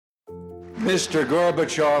Mr.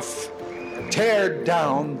 Gorbachev, tear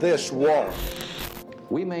down this wall.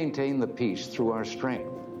 We maintain the peace through our strength.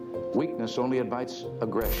 Weakness only invites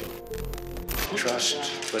aggression.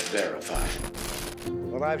 Trust but verify.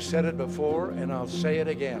 Well, I've said it before and I'll say it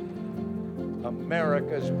again.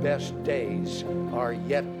 America's best days are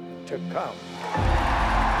yet to come.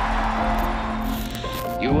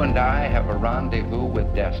 You and I have a rendezvous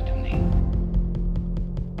with destiny.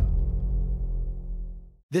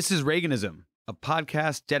 This is Reaganism, a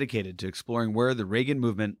podcast dedicated to exploring where the Reagan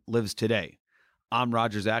movement lives today. I'm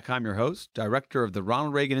Roger Zakheim, your host, director of the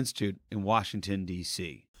Ronald Reagan Institute in Washington,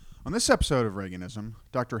 D.C. On this episode of Reaganism,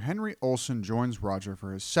 Dr. Henry Olsen joins Roger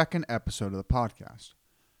for his second episode of the podcast.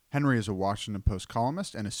 Henry is a Washington Post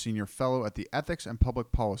columnist and a senior fellow at the Ethics and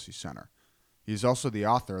Public Policy Center. He is also the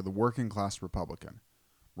author of The Working Class Republican,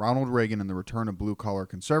 Ronald Reagan and the Return of Blue-Collar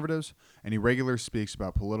Conservatives, and he regularly speaks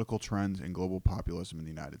about political trends and global populism in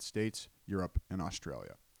the United States, Europe, and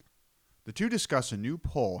Australia. The two discuss a new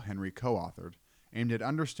poll Henry co-authored aimed at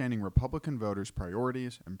understanding Republican voters'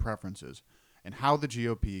 priorities and preferences and how the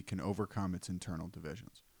GOP can overcome its internal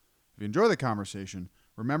divisions. If you enjoy the conversation,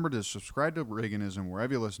 remember to subscribe to Reaganism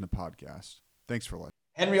wherever you listen to podcasts. Thanks for listening.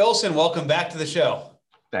 Henry Olsen, welcome back to the show.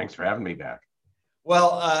 Thanks for having me back.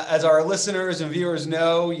 Well, as our listeners and viewers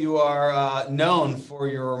know, you are known for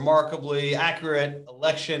your remarkably accurate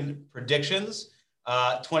election predictions.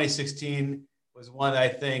 2016 was one I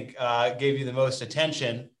think gave you the most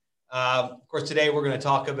attention. Of course, today we're going to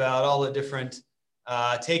talk about all the different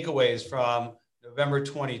takeaways from November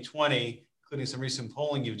 2020, including some recent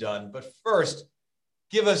polling you've done. But first,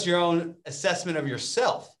 give us your own assessment of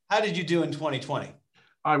yourself. How did you do in 2020?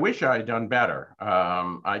 I wish I had done better.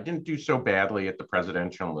 I didn't do so badly at the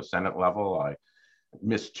presidential and the Senate level. I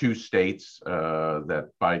missed two states that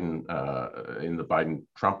Biden, in the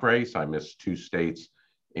Biden-Trump race. I missed two states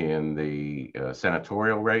in the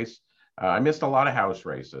senatorial race. I missed a lot of House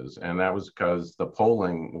races, and that was because the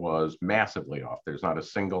polling was massively off. There's not a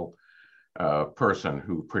single person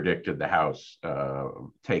who predicted the House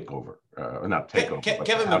takeover, not takeover.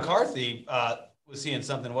 Kevin McCarthy was seeing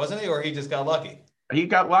something, wasn't he? Or he just got lucky? He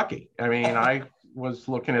got lucky. I mean, I was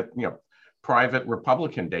looking at, private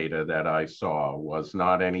Republican data that I saw was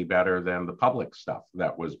not any better than the public stuff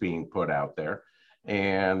that was being put out there.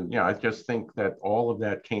 And, I just think that all of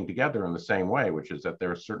that came together in the same way, which is that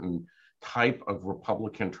there are certain type of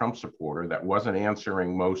Republican Trump supporter that wasn't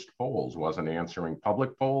answering most polls, wasn't answering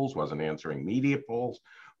public polls, wasn't answering media polls,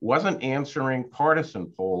 wasn't answering partisan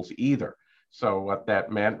polls either. So what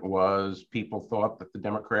that meant was people thought that the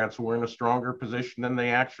Democrats were in a stronger position than they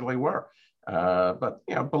actually were. But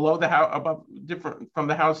below the House, above, different from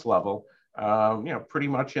the House level, pretty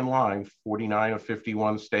much in line. 49 of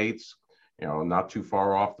 51 states, not too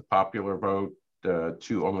far off the popular vote.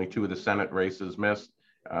 Only two of the Senate races missed.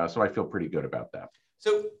 So I feel pretty good about that.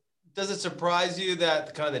 So does it surprise you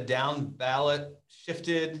that kind of the down ballot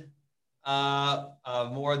shifted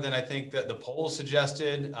more than I think that the polls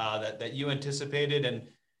suggested, that you anticipated? And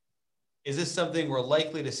is this something we're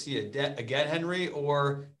likely to see again, Henry,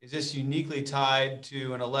 or is this uniquely tied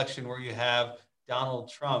to an election where you have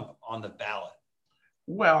Donald Trump on the ballot?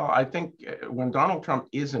 Well, I think when Donald Trump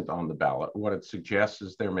isn't on the ballot, what it suggests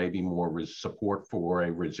is there may be more support for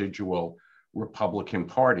a residual Republican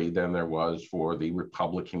Party than there was for the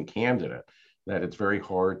Republican candidate. That it's very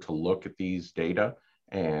hard to look at these data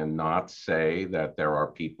and not say that there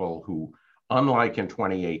are people who, unlike in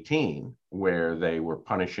 2018, where they were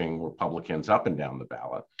punishing Republicans up and down the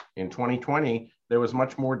ballot, in 2020, there was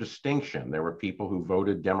much more distinction. There were people who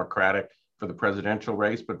voted Democratic for the presidential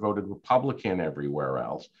race, but voted Republican everywhere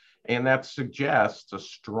else. And that suggests a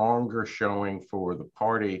stronger showing for the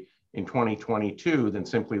party in 2022 than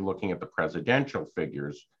simply looking at the presidential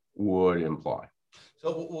figures would imply.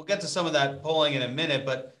 So we'll get to some of that polling in a minute,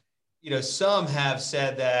 but some have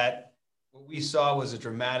said that what we saw was a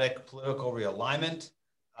dramatic political realignment.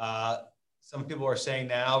 Some people are saying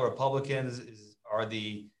now Republicans are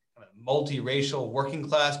the kind of multiracial working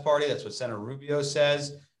class party. That's what Senator Rubio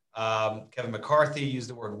says. Kevin McCarthy used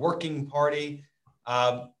the word working party,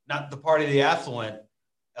 not the party of the affluent.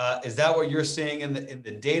 Is that what you're seeing in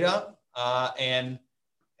the data? And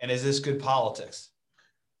is this good politics?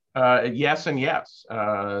 Yes and yes.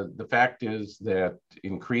 The fact is that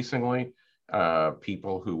increasingly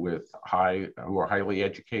people who are highly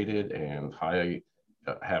educated and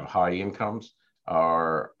have high incomes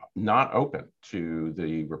are not open to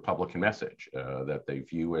the Republican message, that they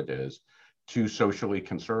view it as too socially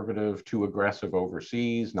conservative, too aggressive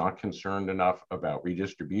overseas, not concerned enough about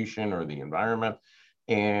redistribution or the environment.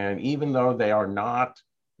 And even though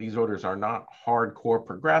these voters are not hardcore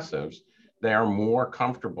progressives, they are more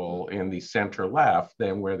comfortable in the center left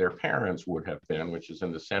than where their parents would have been, which is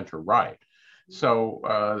in the center right.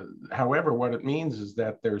 So, however, what it means is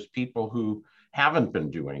that there's people who haven't been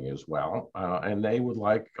doing as well, and they would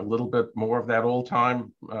like a little bit more of that old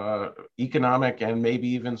time economic and maybe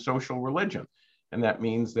even social religion. And that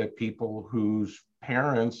means that people whose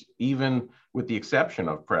parents, even with the exception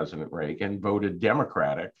of President Reagan, voted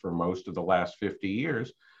Democratic for most of the last 50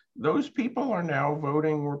 years, those people are now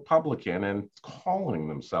voting Republican and calling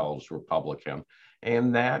themselves Republican.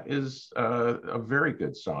 And that is a very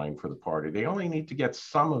good sign for the party. They only need to get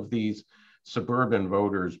some of these suburban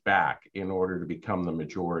voters back in order to become the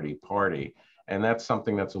majority party. And that's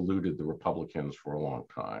something that's eluded the Republicans for a long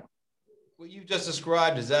time. What you just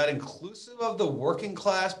described, is that inclusive of the working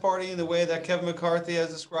class party in the way that Kevin McCarthy has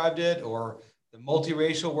described it, or the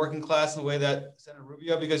multiracial working class in the way that Senator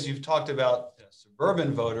Rubio, because you've talked about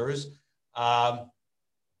suburban voters, are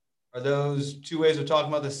those two ways of talking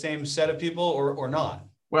about the same set of people or not?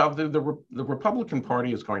 Well, the Republican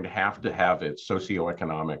Party is going to have its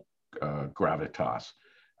socioeconomic gravitas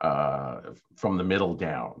from the middle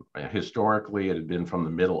down. Historically, it had been from the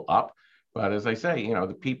middle up. But as I say,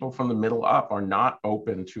 the people from the middle up are not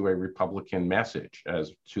open to a Republican message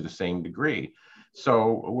as to the same degree.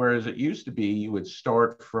 So whereas it used to be, you would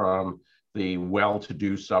start from the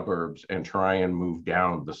well-to-do suburbs and try and move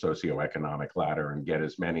down the socioeconomic ladder and get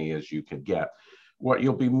as many as you could get. What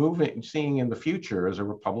you'll be seeing in the future is a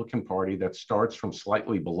Republican Party that starts from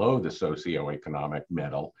slightly below the socioeconomic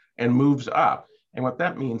middle and moves up. And what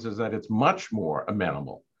that means is that it's much more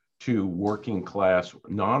amenable to working class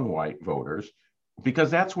non-white voters,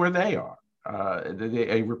 because that's where they are.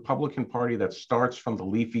 A Republican Party that starts from the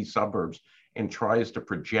leafy suburbs and tries to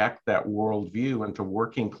project that worldview into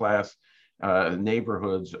working class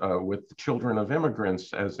neighborhoods with the children of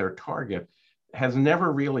immigrants as their target has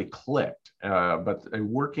never really clicked. But a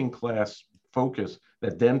working class focus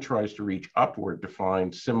that then tries to reach upward to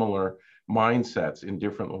find similar mindsets in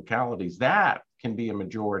different localities, that can be a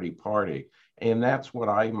majority party. And that's what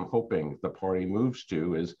I'm hoping the party moves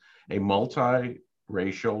to, is a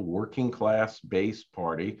multi-racial, working class based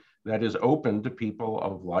party that is open to people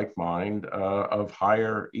of like mind, of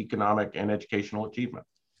higher economic and educational achievement.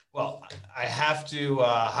 Well, I have to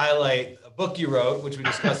highlight a book you wrote, which we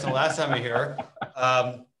discussed the last time we were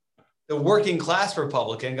here. The Working Class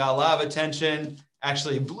Republican got a lot of attention,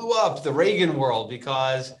 actually blew up the Reagan world,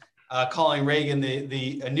 because calling Reagan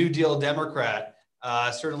a New Deal Democrat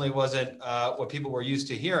certainly wasn't what people were used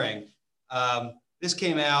to hearing. This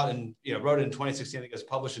came out and wrote it in 2016. I think it was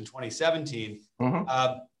published in 2017.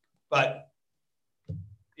 Mm-hmm. But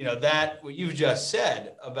that what you've just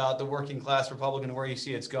said about the working class Republican, where you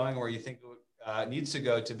see it's going, where you think it needs to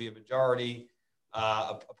go to be a majority,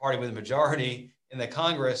 a party with a majority in the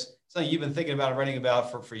Congress, something you've been thinking about and writing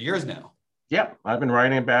about for years now. Yeah, I've been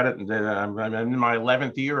writing about it, and I'm in my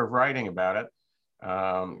 11th year of writing about it.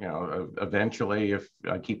 Eventually, if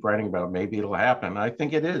I keep writing about it, maybe it'll happen. I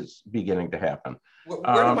think it is beginning to happen.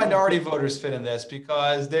 Where do minority voters fit in this?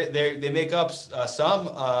 Because they make up some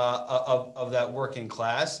of that working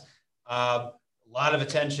class. A lot of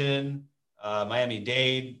attention,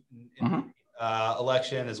 Miami-Dade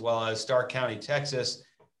election, as well as Stark County, Texas.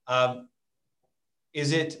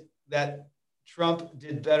 Is it that Trump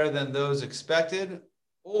did better than those expected,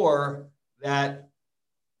 or that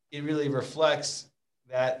it really reflects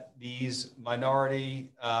that these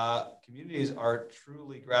minority communities are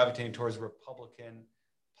truly gravitating towards Republican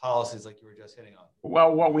policies like you were just hitting on?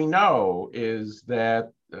 Well, what we know is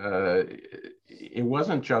that it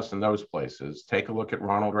wasn't just in those places. Take a look at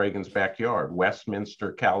Ronald Reagan's backyard,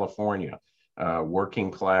 Westminster, California,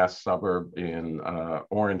 working class suburb in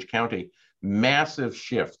Orange County, massive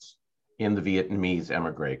shifts in the Vietnamese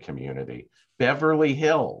emigre community. Beverly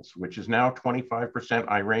Hills, which is now 25%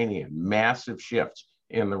 Iranian, massive shifts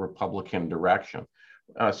in the Republican direction.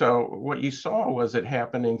 So what you saw was it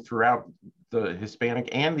happening throughout the Hispanic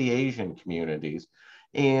and the Asian communities.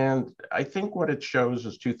 And I think what it shows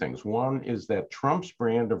is two things. One is that Trump's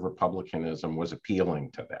brand of republicanism was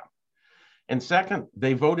appealing to them. And second,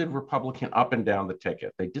 they voted Republican up and down the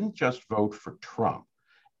ticket. They didn't just vote for Trump.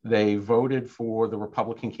 They voted for the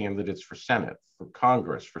Republican candidates for Senate, for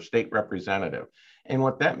Congress, for state representative. And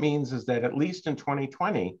what that means is that at least in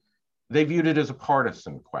 2020, they viewed it as a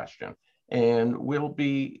partisan question. And we'll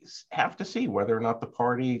have to see whether or not the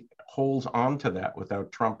party holds on to that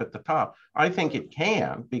without Trump at the top. I think it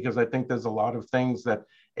can, because I think there's a lot of things that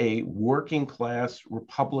a working class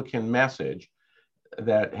Republican message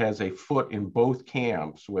that has a foot in both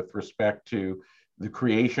camps with respect to the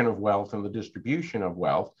creation of wealth and the distribution of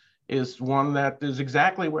wealth is one that is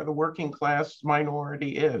exactly where the working class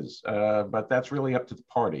minority is. But that's really up to the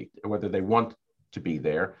party, whether they want to be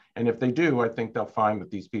there. And if they do, I think they'll find that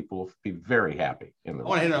these people will be very happy in the. I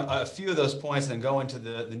want to hit on a few of those points and then go into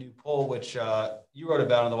the new poll, which you wrote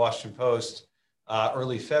about in the Washington Post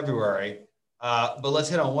early February. But let's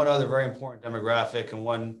hit on one other very important demographic, and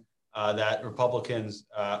one that Republicans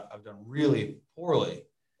have done really poorly,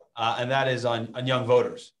 and that is on young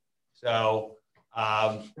voters. So,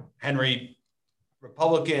 Henry,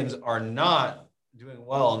 Republicans are not doing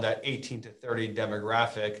well in that 18 to 30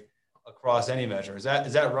 demographic across any measure. Is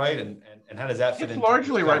that right? And how does that fit into? It's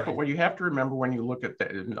largely right, but what you have to remember when you look at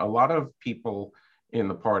that, a lot of people in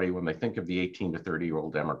the party, when they think of the 18 to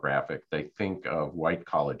 30-year-old demographic, they think of white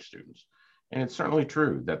college students. And it's certainly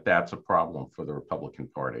true that that's a problem for the Republican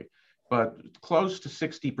Party. But close to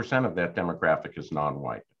 60% of that demographic is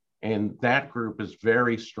non-white. And that group is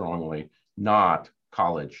very strongly not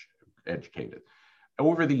college educated.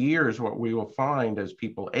 Over the years, what we will find as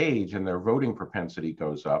people age and their voting propensity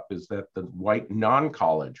goes up is that the white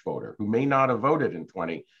non-college voter, who may not have voted in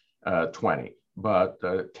 2020,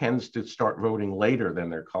 but tends to start voting later than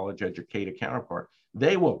their college educated counterpart,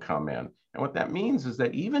 they will come in. And what that means is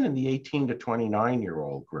that even in the 18 to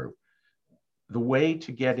 29-year-old group, the way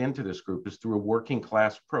to get into this group is through a working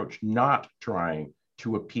class approach, not trying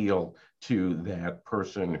to appeal to that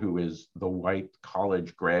person who is the white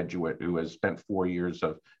college graduate who has spent 4 years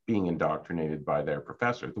of being indoctrinated by their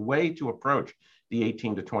professor. The way to approach the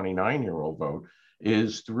 18 to 29-year-old vote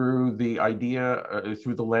is through the idea,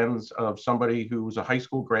 through the lens of somebody who's a high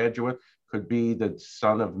school graduate, could be the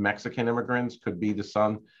son of Mexican immigrants, could be the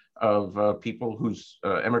son of people who's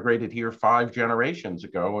emigrated here 5 generations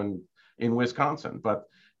ago in Wisconsin. But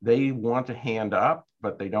they want to hand up,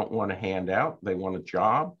 but they don't want to hand out. They want a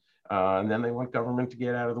job, and then they want government to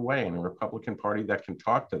get out of the way. And a Republican Party that can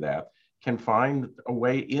talk to that can find a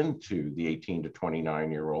way into the 18 to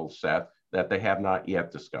 29-year-old set that they have not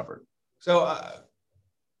yet discovered. So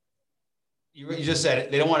you just said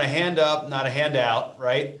it. They don't want a hand up, not a handout,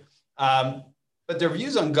 right? But their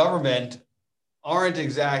views on government aren't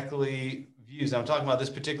exactly views. I'm talking about this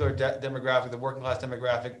particular demographic, the working class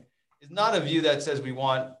demographic, is not a view that says we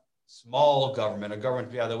want small government or government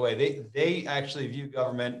to be out of the way. They actually view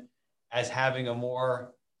government as having a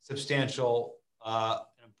more substantial,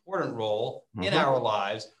 important role in our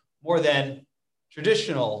lives, more than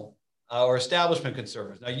traditional or establishment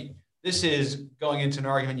conservatives. Now, this is going into an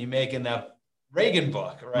argument you make in the Reagan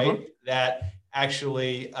book, right? That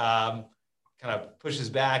actually kind of pushes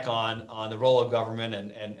back on the role of government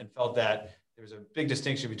and felt that there's a big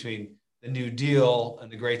distinction between the New Deal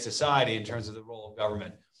and the Great Society in terms of the role of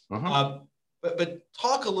government. But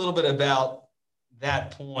talk a little bit about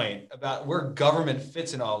that point, about where government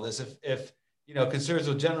fits in all of this. If you know, conservatives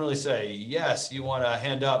will generally say, yes, you want a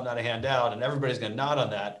hand up, not a handout, and everybody's going to nod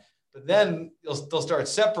on that. But then they'll start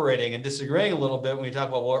separating and disagreeing a little bit when we talk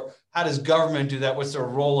about, well, how does government do that? What's their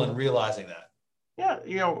role in realizing that? Yeah,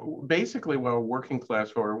 you know, basically what a working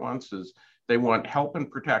class voter wants is they want help and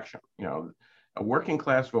protection. You know, a working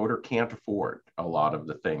class voter can't afford a lot of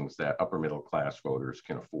the things that upper middle class voters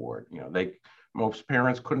can afford. You know, most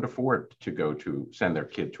parents couldn't afford to send their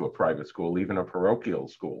kid to a private school, even a parochial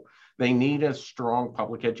school. They need a strong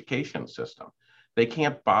public education system. They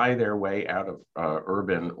can't buy their way out of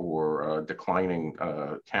urban or declining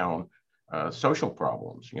town social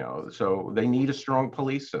problems. You know, so they need a strong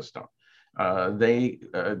police system. They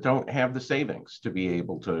don't have the savings to be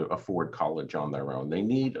able to afford college on their own. They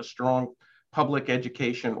need a strong public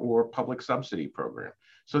education or public subsidy program.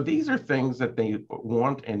 So these are things that they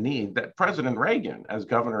want and need that President Reagan, as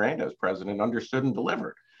governor and as president, understood and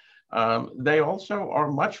delivered. They also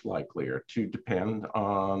are much likelier to depend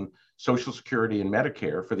on Social Security and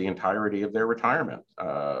Medicare for the entirety of their retirement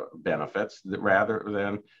benefits rather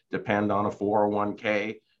than depend on a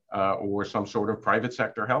 401k or some sort of private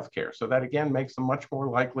sector healthcare. So that again makes them much more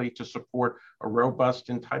likely to support a robust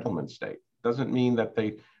entitlement state. Doesn't mean that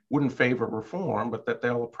they wouldn't favor reform, but that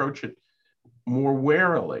they'll approach it more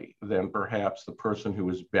warily than perhaps the person who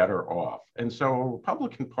is better off. And so a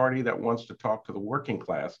Republican Party that wants to talk to the working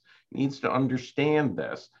class needs to understand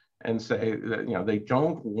this and say that, you know, they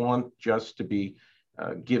don't want just to be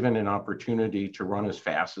given an opportunity to run as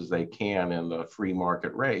fast as they can in the free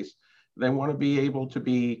market race. They want to be able to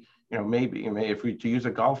be, you know, maybe if we to use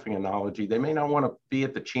a golfing analogy, they may not want to be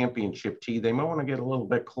at the championship tee. They may want to get a little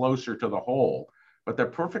bit closer to the hole, but they're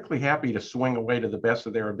perfectly happy to swing away to the best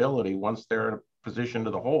of their ability once they're in a position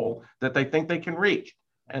to the hole that they think they can reach.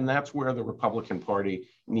 And that's where the Republican Party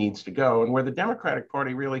needs to go, and where the Democratic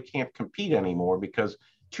Party really can't compete anymore, because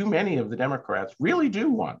too many of the Democrats really do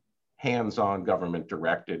want hands-on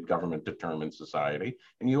government-directed, government-determined society.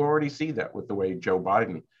 And you already see that with the way Joe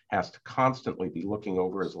Biden has to constantly be looking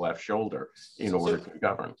over his left shoulder in order to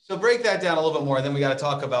govern. So break that down a little bit more, and then we got to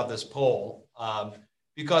talk about this poll,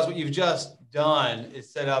 because what you've just done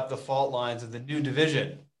is set up the fault lines of the new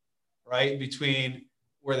division, right, between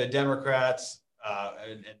where the Democrats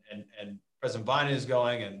and President Biden is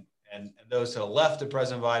going, and those to the left of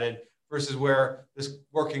President Biden, versus where this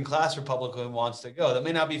working class Republican wants to go. That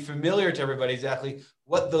may not be familiar to everybody exactly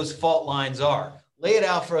what those fault lines are. Lay it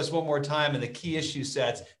out for us one more time in the key issue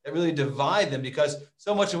sets that really divide them, because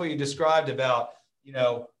so much of what you described about,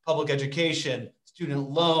 public education, student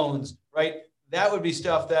loans, right? That would be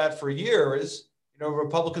stuff that for years,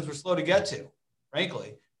 Republicans were slow to get to,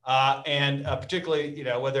 frankly. And particularly,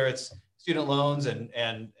 whether it's student loans and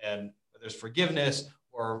there's forgiveness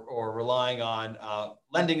or relying on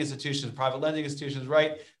lending institutions, private lending institutions,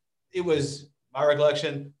 right? It was, my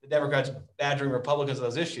recollection, the Democrats badgering Republicans on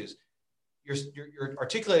those issues. You're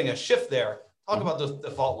articulating a shift there. Talk about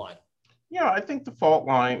the fault line. Yeah, I think the fault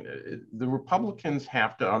line, the Republicans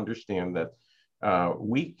have to understand that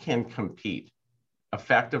we can compete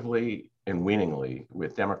effectively and winningly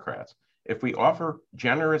with Democrats if we offer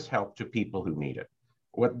generous help to people who need it.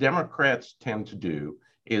 What Democrats tend to do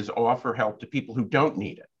is offer help to people who don't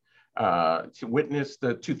need it. To witness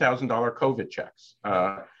the $2,000 COVID checks.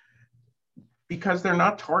 Because they're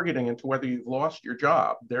not targeting into whether you've lost your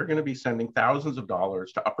job. They're going to be sending thousands of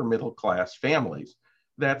dollars to upper middle class families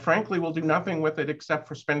that frankly will do nothing with it except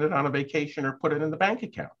for spend it on a vacation or put it in the bank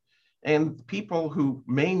account. And people who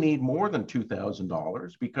may need more than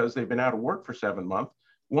 $2,000 because they've been out of work for 7 months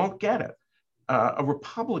won't get it. A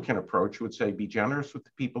Republican approach would say be generous with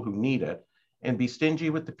the people who need it and be stingy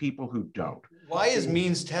with the people who don't. Why is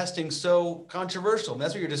means testing so controversial?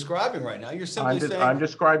 That's what you're describing right now. You're simply saying... I'm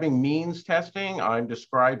describing means testing. I'm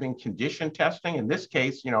describing condition testing. In this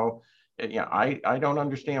case, I don't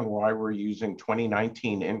understand why we're using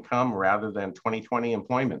 2019 income rather than 2020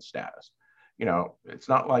 employment status. It's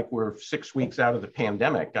not like we're 6 weeks out of the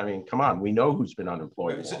pandemic. I mean, come on, we know who's been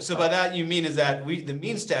unemployed. So by that you mean is that the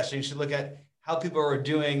means testing should look at how people are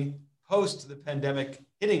doing post the pandemic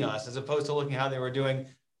hitting us, as opposed to looking how they were doing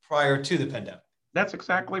prior to the pandemic. That's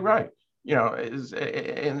exactly right.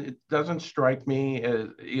 And it doesn't strike me as,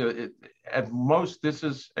 at most, this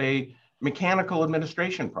is a mechanical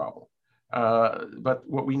administration problem. But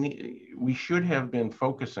what we should have been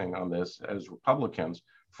focusing on this as Republicans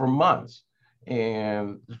for months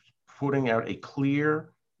and putting out a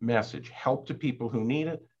clear message, help to people who need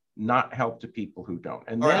it, not help to people who don't.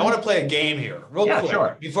 And all right, I want to play a game here real quick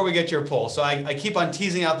sure. Before we get to your poll. So I keep on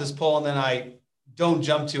teasing out this poll and then I don't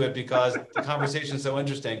jump to it because the conversation is so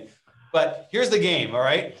interesting. But here's the game, all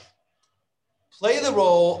right? Play the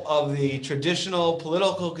role of the traditional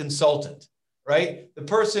political consultant, right? The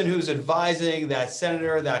person who's advising that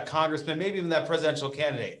senator, that congressman, maybe even that presidential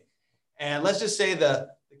candidate. And let's just say the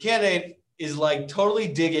candidate is like totally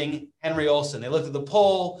digging Henry Olsen. They looked at the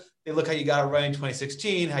poll, they look how you got it right in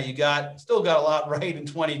 2016, how you still got a lot right in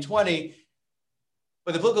 2020.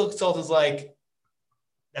 But the political consultant's like,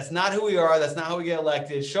 that's not who we are. That's not how we get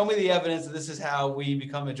elected. Show me the evidence that this is how we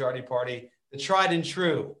become majority party. The tried and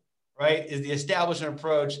true, right, is the establishment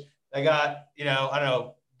approach that got,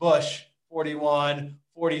 Bush 41,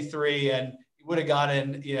 43, and he would have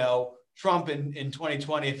gotten, Trump in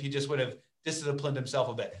 2020 if he just would have disciplined himself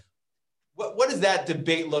a bit. What does that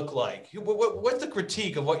debate look like? What's the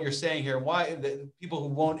critique of what you're saying here? Why the people who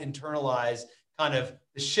won't internalize kind of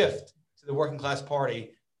the shift to the working class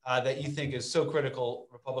party that you think is so critical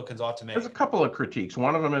Republicans ought to make? There's a couple of critiques.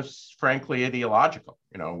 One of them is frankly ideological,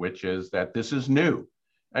 which is that this is new.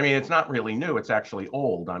 I mean, it's not really new. It's actually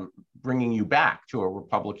old. I'm bringing you back to a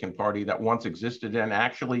Republican Party that once existed and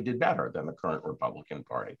actually did better than the current Republican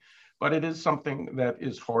Party. But it is something that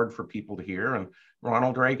is hard for people to hear. And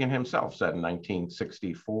Ronald Reagan himself said in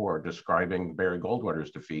 1964, describing Barry Goldwater's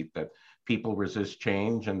defeat, that people resist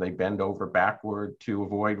change and they bend over backward to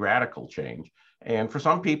avoid radical change. And for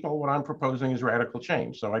some people, what I'm proposing is radical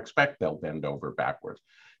change. So I expect they'll bend over backwards.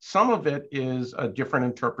 Some of it is a different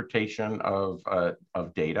interpretation of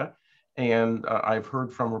data. And I've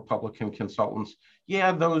heard from Republican consultants,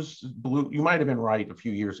 yeah, you might have been right a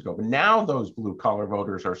few years ago, but now those blue collar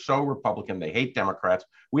voters are so Republican, they hate Democrats.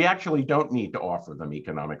 We actually don't need to offer them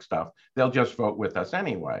economic stuff. They'll just vote with us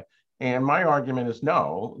anyway. And my argument is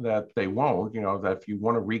no, that they won't, that if you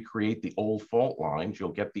want to recreate the old fault lines, you'll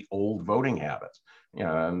get the old voting habits.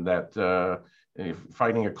 And that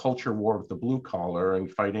fighting a culture war with the blue collar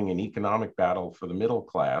and fighting an economic battle for the middle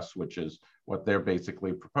class, which is what they're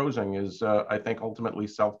basically proposing, is, I think, ultimately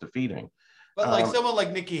self-defeating. But like someone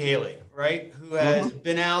like Nikki Haley, right, who has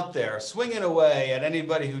been out there swinging away at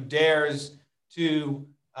anybody who dares to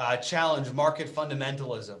challenge market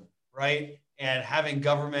fundamentalism, right, and having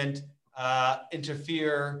government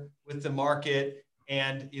interfere with the market,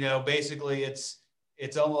 and basically it's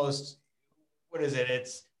almost, what is it?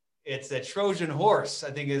 It's a Trojan horse,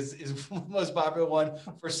 I think is the most popular one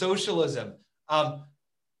for socialism.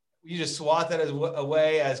 You just swat that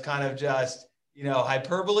away as kind of just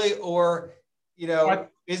hyperbole, or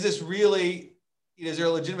is this really? Is there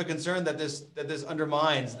a legitimate concern that this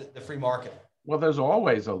undermines the free market? Well, there's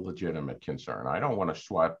always a legitimate concern. I don't want to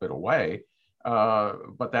swat it away,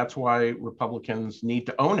 but that's why Republicans need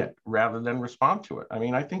to own it rather than respond to it. I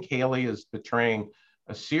mean, I think Haley is betraying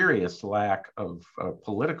a serious lack of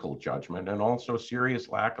political judgment and also a serious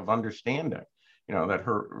lack of understanding. That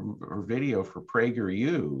her video for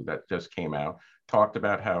PragerU that just came out talked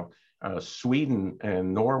about how Sweden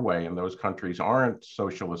and Norway and those countries aren't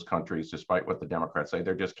socialist countries, despite what the Democrats say.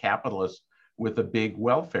 They're just capitalists with a big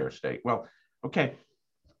welfare state. Well, okay,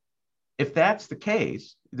 if that's the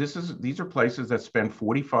case, these are places that spend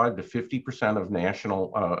 45 to 50% of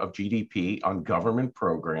national of GDP on government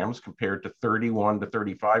programs, compared to 31 to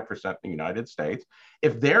 35% in the United States.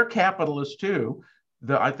 If they're capitalists too,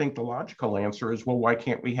 I think the logical answer is, well, why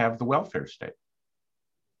can't we have the welfare state?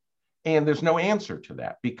 And there's no answer to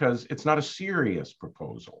that because it's not a serious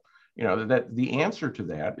proposal. That the answer to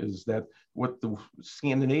that is that what the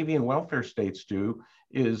Scandinavian welfare states do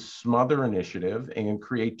is smother initiative and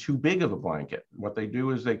create too big of a blanket. What they do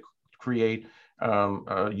is they create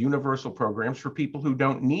universal programs for people who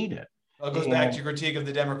don't need it. Well, it goes back to your critique of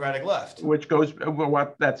the Democratic left. Which goes,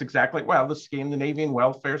 that's exactly, the Scandinavian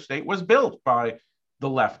welfare state was built by the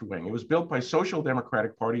left wing. It was built by social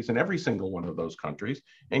democratic parties in every single one of those countries.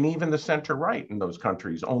 And even the center right in those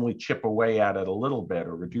countries only chip away at it a little bit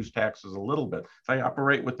or reduce taxes a little bit. They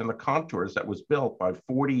operate within the contours that was built by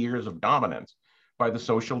 40 years of dominance by the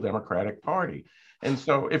Social Democratic Party. And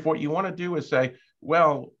so if what you want to do is say,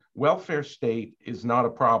 well, welfare state is not a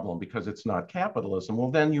problem because it's not capitalism, well,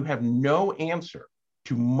 then you have no answer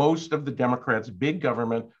to most of the Democrats' big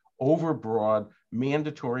government, overbroad,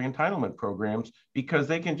 mandatory entitlement programs, because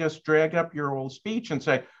they can just drag up your old speech and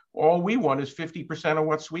say, all we want is 50% of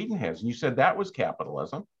what Sweden has. And you said that was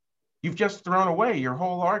capitalism. You've just thrown away your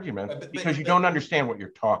whole argument because you don't understand what you're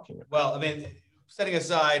talking about. Well, I mean, setting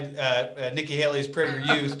aside Nikki Haley's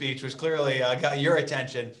PragerU speech, which clearly got your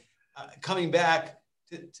attention, coming back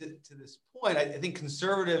to this point, I think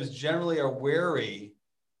conservatives generally are wary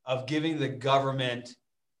of giving the government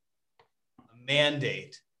a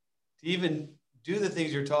mandate to even do the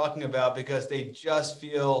things you're talking about, because they just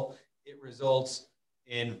feel it results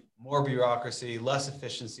in more bureaucracy, less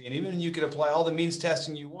efficiency. And even you could apply all the means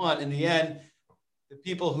testing you want, in the end, the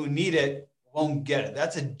people who need it won't get it.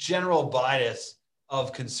 That's a general bias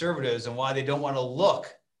of conservatives and why they don't want to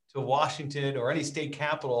look to Washington or any state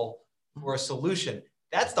capital for a solution.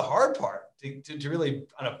 That's the hard part to really,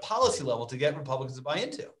 on a policy level, to get Republicans to buy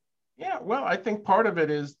into. Yeah, well, I think part of it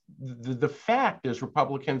is the fact is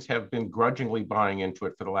Republicans have been grudgingly buying into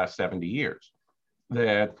it for the last 70 years.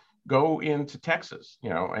 That go into Texas,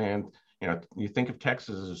 and you think of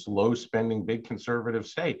Texas as a low spending, big conservative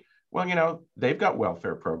state. Well, they've got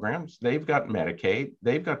welfare programs, they've got Medicaid,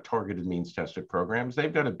 they've got targeted means tested programs,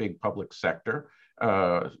 they've got a big public sector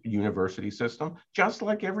university system, just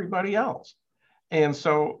like everybody else. And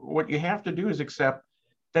so what you have to do is accept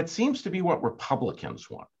that seems to be what Republicans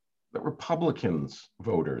want. That Republicans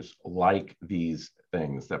voters like these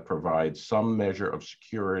things that provide some measure of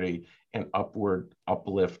security and upward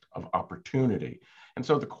uplift of opportunity. And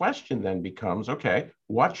so the question then becomes, okay,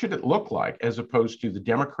 what should it look like, as opposed to the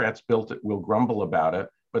Democrats built it, we'll grumble about it,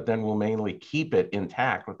 but then we'll mainly keep it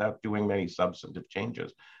intact without doing many substantive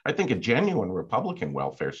changes. I think a genuine Republican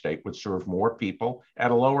welfare state would serve more people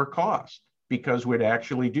at a lower cost, because we'd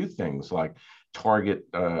actually do things like target,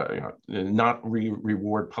 not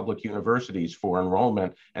reward public universities for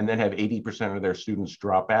enrollment and then have 80% of their students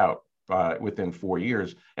drop out within 4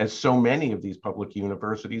 years, as so many of these public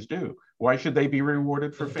universities do. Why should they be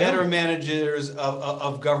rewarded for better failing? managers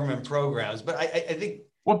of government programs? But I think,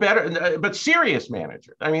 well, better, but serious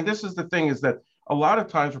managers. I mean, this is the thing, is that a lot of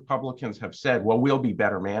times Republicans have said, well, we'll be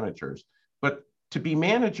better managers. But to be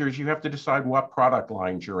managers, you have to decide what product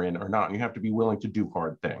lines you're in or not, and you have to be willing to do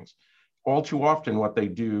hard things. All too often, what they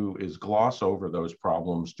do is gloss over those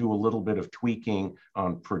problems, do a little bit of tweaking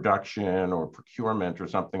on production or procurement or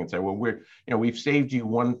something, and say, well, we've saved you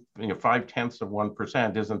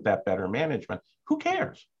 0.5%. Isn't that better management? Who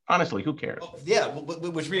cares? Honestly, who cares? yeah,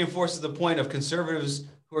 which reinforces the point of conservatives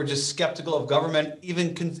who are just skeptical of government,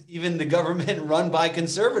 even the government run by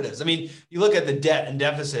conservatives. I mean, you look at the debt and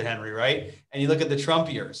deficit, Henry, right? And you look at the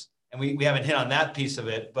Trump years, and we haven't hit on that piece of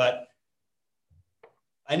it, but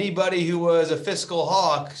anybody who was a fiscal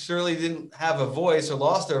hawk surely didn't have a voice or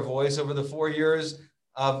lost their voice over the 4 years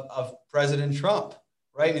of President Trump,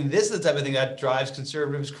 right? And this is the type of thing that drives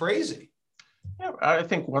conservatives crazy. Yeah, I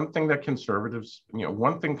think one thing conservatives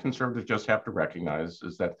just have to recognize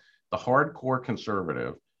is that the hardcore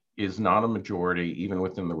conservative is not a majority even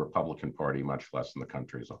within the Republican Party, much less in the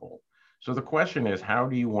country as a whole. So the question is, how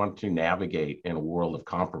do you want to navigate in a world of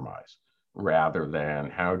compromise rather than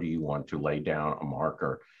how do you want to lay down a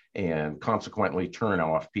marker and consequently turn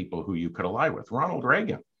off people who you could ally with? Ronald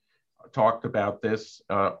Reagan talked about this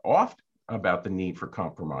often, about the need for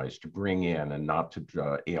compromise to bring in and not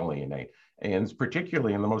to alienate. And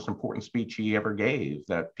particularly in the most important speech he ever gave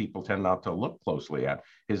that people tend not to look closely at,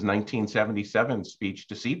 his 1977 speech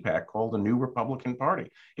to CPAC called the New Republican Party.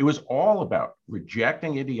 It was all about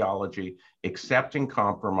rejecting ideology, accepting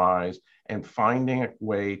compromise, and finding a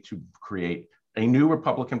way to create a new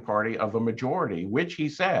Republican Party of a majority, which he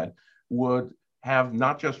said would have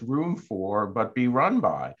not just room for, but be run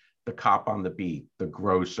by the cop on the beat, the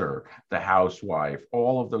grocer, the housewife,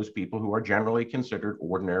 all of those people who are generally considered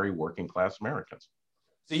ordinary working class Americans.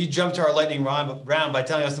 So you jumped to our lightning round by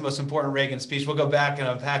telling us the most important Reagan speech. We'll go back and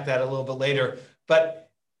unpack that a little bit later.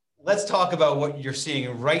 But let's talk about what you're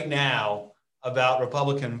seeing right now about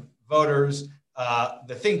Republican voters.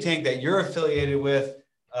 The think tank that you're affiliated with,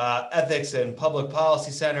 Ethics and Public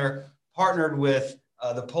Policy Center, partnered with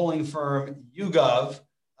the polling firm YouGov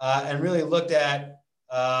and really looked at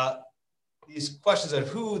these questions of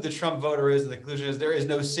who the Trump voter is. And the conclusion is there is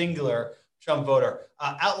no singular Trump voter.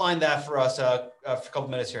 Outline that for us for a couple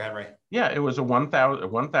minutes here, Henry. Yeah, it was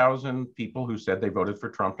 1,000 people who said they voted for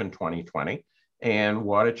Trump in 2020. And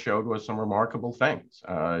what it showed was some remarkable things.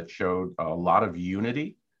 It showed a lot of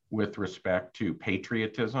unity with respect to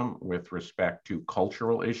patriotism, with respect to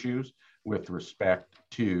cultural issues, with respect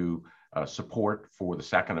to support for the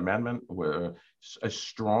Second Amendment, a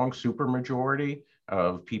strong supermajority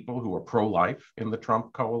of people who are pro-life in the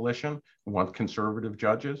Trump coalition, want conservative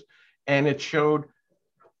judges. And it showed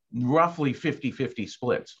roughly 50-50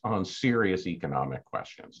 splits on serious economic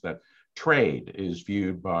questions, that trade is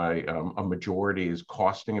viewed by a majority as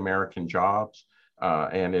costing American jobs,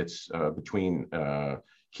 and it's between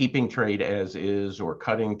keeping trade as is or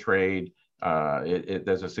cutting trade.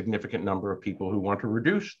 There's a significant number of people who want to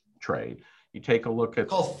reduce trade. You take a look at—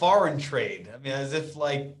 It's called foreign trade. I mean, as if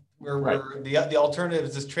like we're the alternative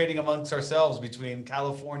is just trading amongst ourselves between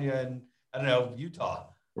California and, I don't know, Utah.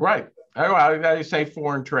 Right. I say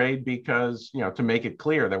foreign trade because, to make it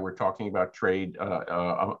clear that we're talking about trade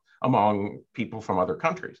among people from other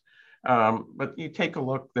countries. But you take a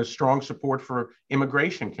look, there's strong support for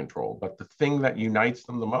immigration control. But the thing that unites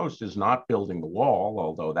them the most is not building the wall,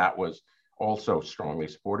 although that was also strongly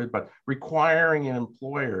supported, but requiring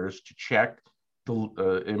employers to check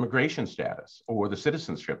the immigration status or the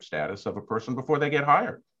citizenship status of a person before they get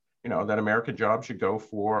hired. That American jobs should go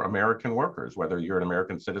for American workers, whether you're an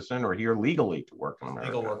American citizen or here legally to work in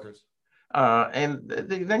America. Legal workers.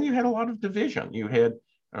 Then you had a lot of division. You had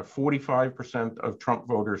 45% of Trump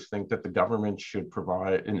voters think that the government should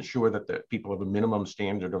ensure that the people have a minimum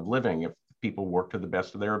standard of living if people work to the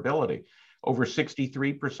best of their ability. Over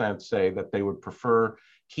 63% say that they would prefer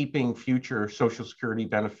keeping future Social Security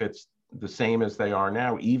benefits the same as they are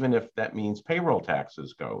now, even if that means payroll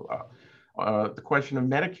taxes go up. The question of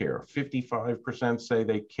Medicare, 55% say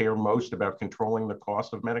they care most about controlling the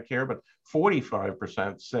cost of Medicare, but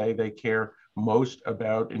 45% say they care most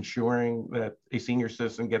about ensuring that a senior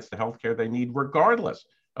citizen gets the health care they need, regardless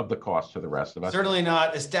of the cost to the rest of us. Certainly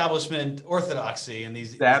not establishment orthodoxy in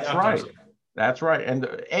these. That's right. That's right. And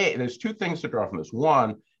there's two things to draw from this.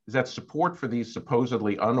 One is that support for these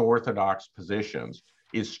supposedly unorthodox positions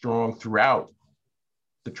is strong throughout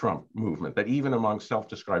the Trump movement, that even among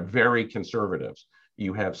self-described very conservatives,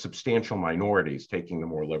 you have substantial minorities taking the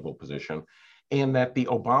more liberal position, and that the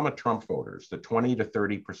Obama-Trump voters, the 20 to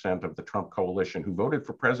 30% of the Trump coalition who voted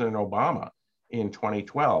for President Obama in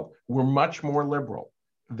 2012, were much more liberal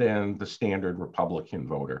than the standard Republican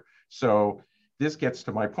voter. So this gets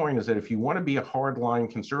to my point, is that if you want to be a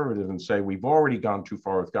hardline conservative and say, we've already gone too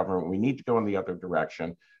far with government, we need to go in the other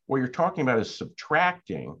direction, what you're talking about is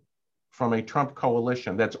subtracting from a Trump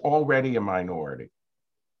coalition that's already a minority.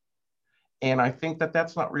 And I think that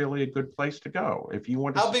that's not really a good place to go. If you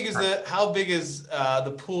want to— How big is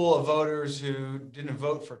the pool of voters who didn't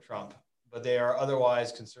vote for Trump, but they are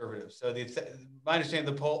otherwise conservative? So my understanding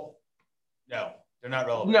of the poll, no. They're not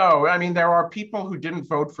relevant. No, I mean, there are people who didn't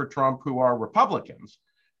vote for Trump who are Republicans.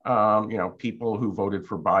 People who voted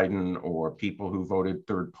for Biden, or people who voted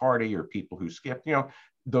third party, or people who skipped,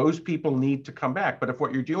 those people need to come back. But if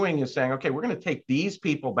what you're doing is saying, okay, we're going to take these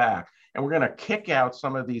people back and we're going to kick out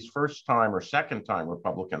some of these first time or second time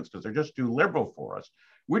Republicans because they're just too liberal for us,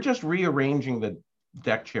 we're just rearranging the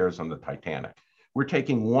deck chairs on the Titanic. We're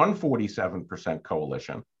taking one 47%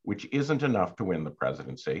 coalition, which isn't enough to win the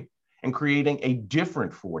presidency, and creating a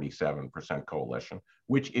different 47% coalition,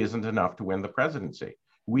 which isn't enough to win the presidency.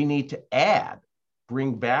 We need to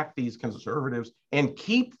bring back these conservatives and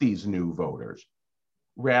keep these new voters,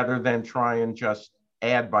 rather than try and just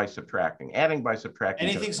adding by subtracting.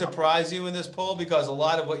 Anything surprise you in this poll? Because a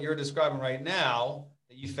lot of what you're describing right now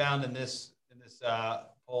that you found in this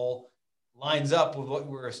poll lines up with what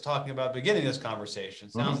we were talking about at the beginning of this conversation.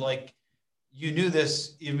 Sounds like you knew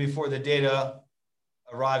this even before the data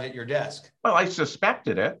arrived at your desk. Well, I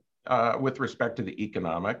suspected it with respect to the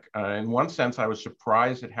economic. In one sense, I was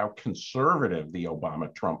surprised at how conservative the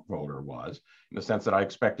Obama-Trump voter was, in the sense that I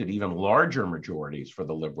expected even larger majorities for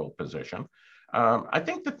the liberal position. I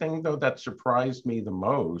think the thing, though, that surprised me the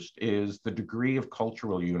most is the degree of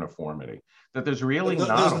cultural uniformity. That there's really those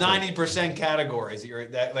not 90% categories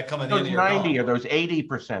that come in the those end of your 90 column. or those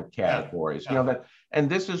 80% categories. And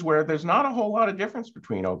this is where there's not a whole lot of difference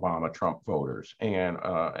between Obama-Trump voters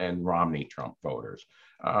and Romney-Trump voters.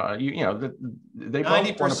 They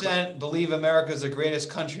 90% believe America is the greatest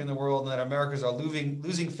country in the world, and that Americans are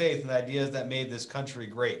losing faith in the ideas that made this country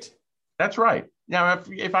great. That's right. Now,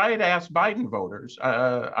 if I had asked Biden voters,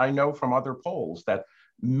 I know from other polls that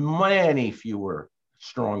many fewer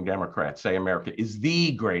strong Democrats say America is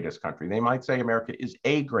the greatest country. They might say America is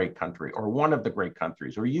a great country, or one of the great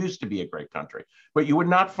countries, or used to be a great country. But you would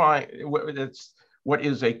not find it's what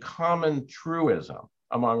is a common truism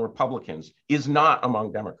among Republicans is not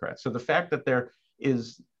among Democrats. So the fact that there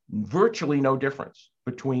is virtually no difference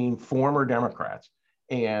between former Democrats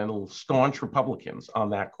and staunch Republicans on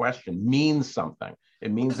that question means something.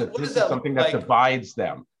 It means that this is something that divides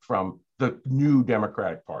them from the new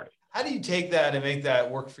Democratic Party. How do you take that and make that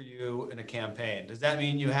work for you in a campaign? Does that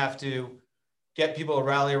mean you have to get people to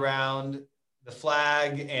rally around the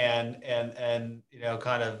flag and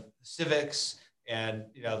kind of civics and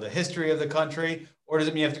the history of the country, or does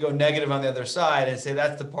it mean you have to go negative on the other side and say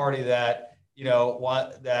that's the party that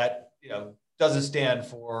doesn't stand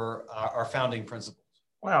for our founding principles?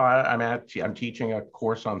 Well, I'm teaching a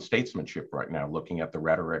course on statesmanship right now, looking at the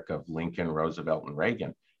rhetoric of Lincoln, Roosevelt, and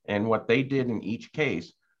Reagan. And what they did in each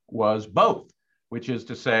case was both, which is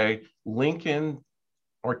to say, Lincoln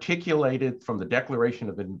articulated from the Declaration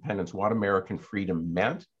of Independence what American freedom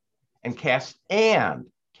meant, and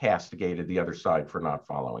castigated the other side for not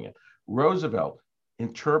following it. Roosevelt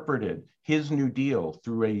interpreted his New Deal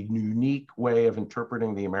through a unique way of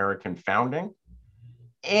interpreting the American founding,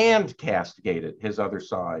 and castigated his other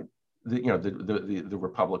side, the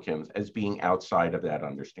Republicans, as being outside of that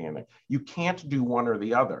understanding. You can't do one or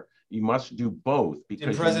the other. You must do both. Because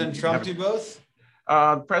did President Trump do both?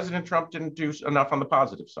 President Trump didn't do enough on the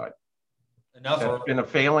positive side. That's been a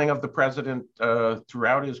failing of the president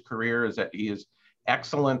throughout his career, is that he is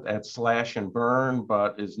excellent at slash and burn,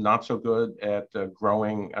 but is not so good at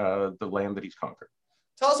growing the land that he's conquered.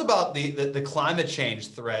 Tell us about the climate change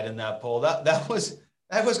thread in that poll. That was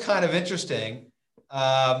kind of interesting.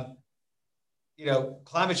 Climate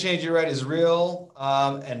change, you're right, is real,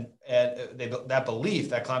 and that belief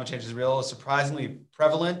that climate change is real is surprisingly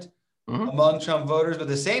prevalent among Trump voters. But at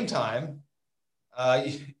the same time,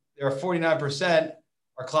 there are 49%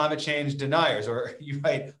 are climate change deniers, or you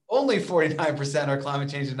write only 49% are climate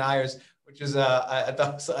change deniers, which is I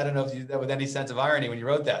don't know if you did that with any sense of irony when you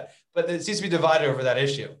wrote that, but it seems to be divided over that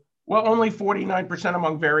issue. Well, only 49%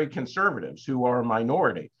 among very conservatives, who are a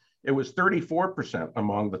minority. It was 34%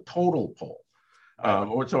 among the total poll.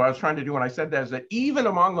 So I was trying to do when I said that is that even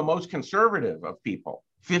among the most conservative of people,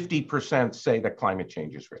 50% say that climate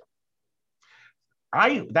change is real.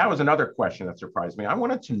 That was another question that surprised me. I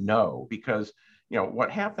wanted to know, because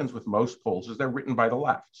what happens with most polls is they're written by the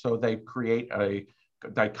left. So they create a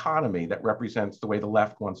dichotomy that represents the way the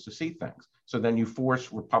left wants to see things. So then you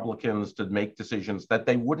force Republicans to make decisions that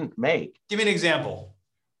they wouldn't make. Give me an example.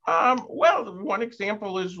 Well, one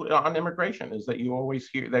example is on immigration, is that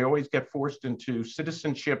they always get forced into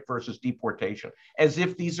citizenship versus deportation, as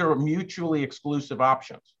if these are mutually exclusive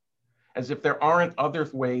options, as if there aren't other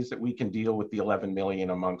ways that we can deal with the 11 million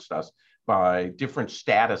amongst us by different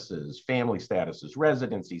statuses, family statuses,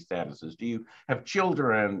 residency statuses. Do you have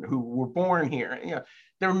children who were born here? You know,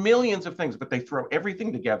 there are millions of things, but they throw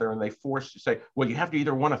everything together and they force you to say, well, you have to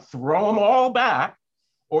either want to throw them all back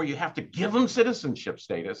or you have to give them citizenship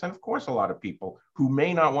status. And of course, a lot of people who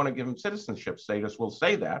may not want to give them citizenship status will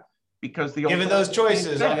say that because the given those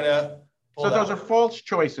choices, I'm going to. So those are false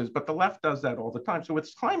choices, but the left does that all the time. So with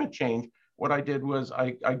climate change, what I did was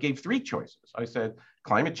I gave three choices. I said,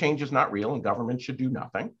 climate change is not real and government should do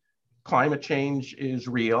nothing. Climate change is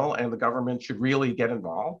real and the government should really get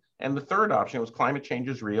involved. And the third option was climate change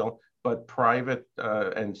is real, but private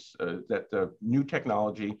that the new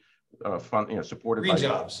technology supported green by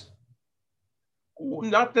jobs.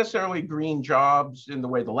 Not necessarily green jobs in the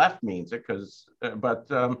way the left means it, but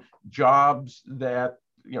jobs that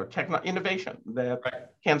innovation that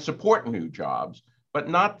can support new jobs, but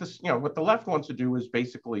not this. What the left wants to do is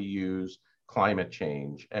basically use climate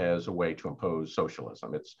change as a way to impose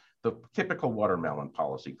socialism. It's the typical watermelon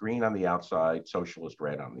policy: green on the outside, socialist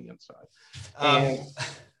red on the inside.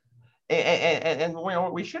 And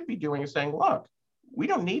what we should be doing is saying, look, we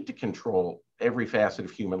don't need to control every facet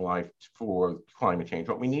of human life for climate change.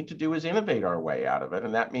 What we need to do is innovate our way out of it.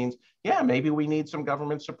 And that means, maybe we need some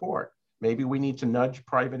government support. Maybe we need to nudge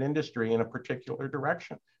private industry in a particular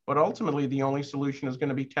direction. But ultimately, the only solution is going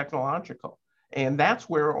to be technological. And that's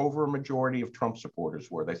where over a majority of Trump supporters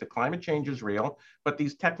were. They said climate change is real, but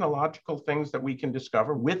these technological things that we can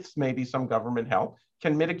discover with maybe some government help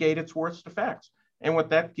can mitigate its worst effects. And what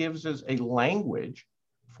that gives is a language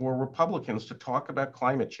for Republicans to talk about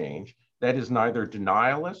climate change that is neither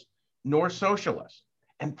denialist nor socialist.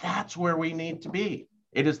 And that's where we need to be.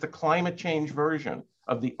 It is the climate change version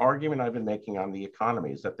of the argument I've been making on the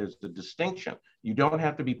economy, is that there's the distinction. You don't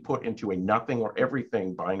have to be put into a nothing or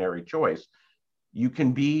everything binary choice. You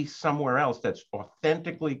can be somewhere else that's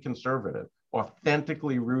authentically conservative,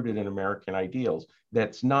 authentically rooted in American ideals,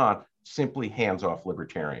 that's not simply hands-off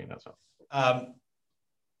libertarianism.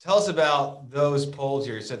 Tell us about those polls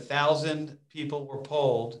here. You said 1,000 people were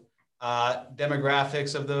polled.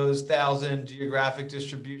 Demographics of those 1,000, geographic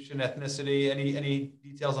distribution, ethnicity, any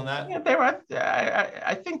details on that? Yeah, they were.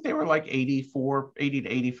 I think they were like 80 to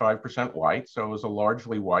 85% white. So it was a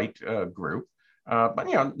largely white group, but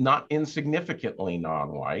not insignificantly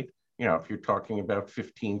non-white. If you're talking about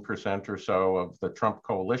 15% or so of the Trump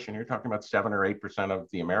coalition, you're talking about 7 or 8% of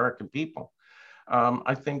the American people.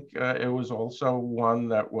 I think it was also one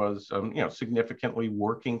that was, significantly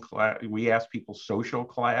working class. We asked people social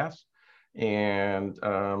class, and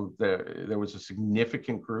there was a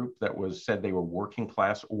significant group that said they were working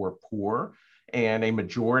class or poor, and a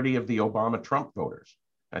majority of the Obama-Trump voters,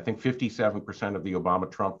 I think 57% of the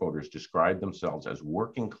Obama-Trump voters described themselves as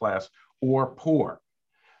working class or poor.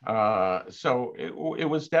 So it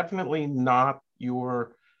was definitely not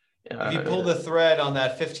your... If you pull the thread on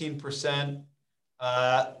that 15%,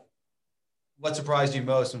 what surprised you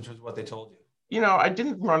most in terms of what they told you? I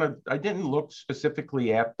didn't look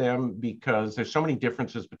specifically at them because there's so many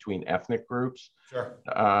differences between ethnic groups. Sure.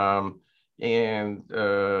 And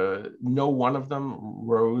no one of them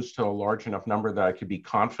rose to a large enough number that I could be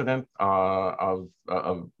confident of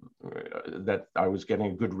that I was getting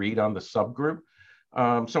a good read on the subgroup.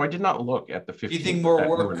 So I did not look at the 15%. Do you think more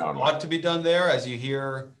work ought to be done there as you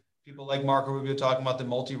hear people like Marco Rubio talking about the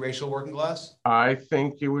multiracial working class? I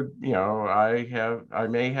think it would, I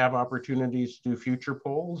may have opportunities to do future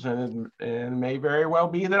polls, and it may very well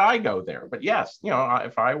be that I go there. But yes,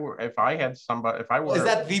 if I were, is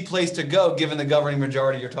that the place to go given the governing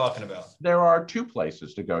majority you're talking about? There are two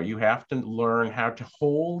places to go. You have to learn how to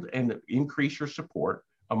hold and increase your support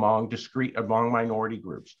among minority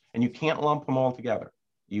groups, and you can't lump them all together.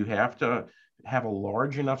 You have to have a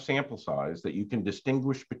large enough sample size that you can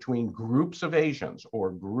distinguish between groups of Asians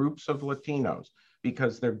or groups of Latinos,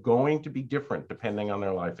 because they're going to be different depending on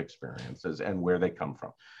their life experiences and where they come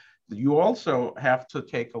from. You also have to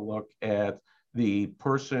take a look at the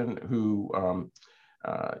person who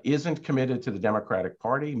isn't committed to the Democratic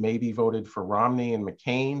Party, maybe voted for Romney and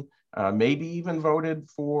McCain, maybe even voted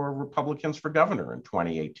for Republicans for governor in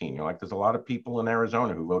 2018. There's a lot of people in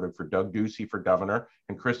Arizona who voted for Doug Ducey for governor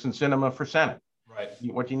and Kristen Sinema for Senate. Right.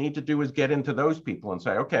 What you need to do is get into those people and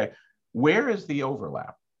say, okay, where is the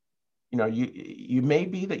overlap? You may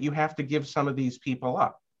be that you have to give some of these people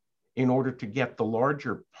up in order to get the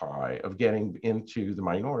larger pie of getting into the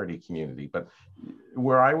minority community. But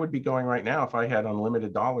where I would be going right now, if I had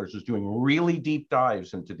unlimited dollars, is doing really deep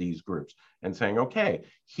dives into these groups and saying, okay,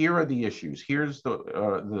 here are the issues. Here's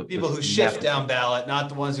the people who shift down ballot, not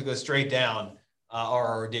the ones who go straight down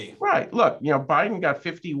RRD. Right. Look, Biden got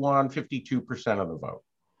 52% of the vote.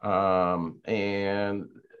 And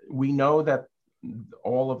we know that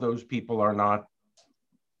all of those people are not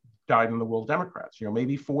dyed-in-the-wool Democrats.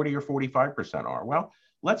 Maybe 40 or 45% are. Well,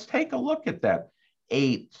 let's take a look at that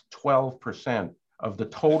 8, 12% of the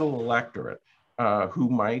total electorate who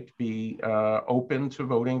might be open to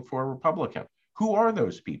voting for a Republican. Who are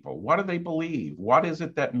those people? What do they believe? What is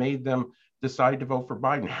it that made them decide to vote for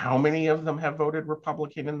Biden? How many of them have voted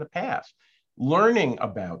Republican in the past? Learning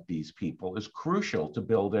about these people is crucial to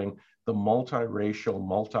building the multiracial,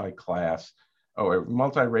 multi-class, or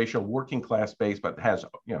multiracial working class base, but has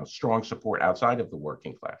strong support outside of the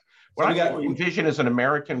working class. What I envision is an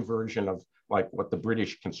American version of like what the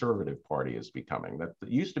British Conservative Party is becoming. That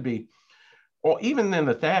used to be, or even in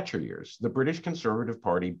the Thatcher years, the British Conservative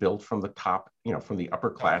Party built from the top, from the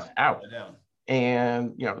upper class out.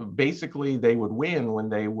 And basically they would win when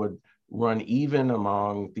they would run even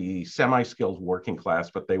among the semi-skilled working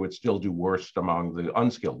class, but they would still do worst among the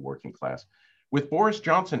unskilled working class. With Boris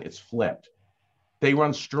Johnson, it's flipped. They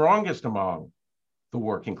run strongest among the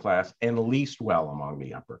working class and least well among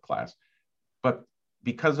the upper class. But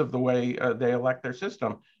because of the way they elect their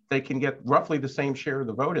system, they can get roughly the same share of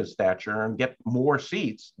the vote as Thatcher and get more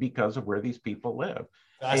seats because of where these people live.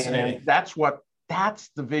 Fascinating. And that's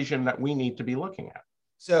the vision that we need to be looking at.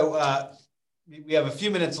 So we have a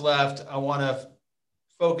few minutes left. I want to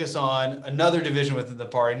focus on another division within the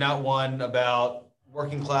party, not one about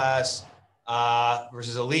working class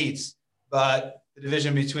versus elites, but the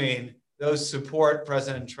division between those who support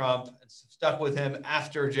President Trump and stuck with him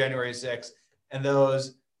after January 6th and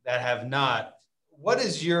those that have not. What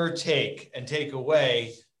is your take and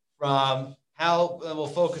takeaway from how, we'll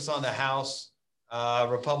focus on the House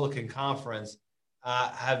Republican Conference,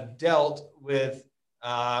 have dealt with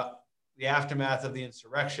the aftermath of the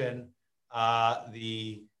insurrection,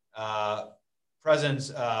 the presence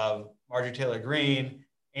of Marjorie Taylor Greene,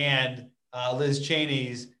 and Liz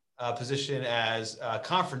Cheney's position as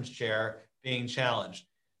conference chair being challenged?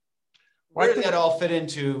 Where does that all fit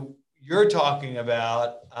into you're talking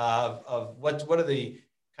about of what are the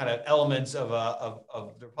kind of elements of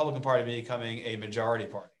the Republican Party becoming a majority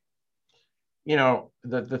party?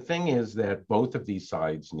 The thing is that both of these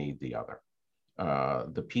sides need the other.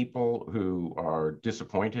 The people who are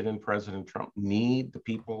disappointed in President Trump need the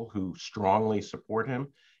people who strongly support him,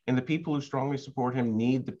 and the people who strongly support him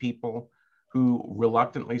need the people who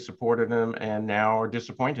reluctantly supported him and now are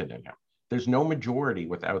disappointed in him. There's no majority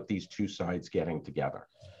without these two sides getting together.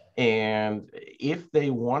 And if they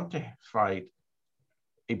want to fight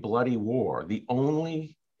a bloody war, the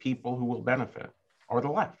only people who will benefit are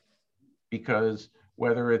the left, because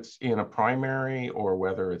whether it's in a primary or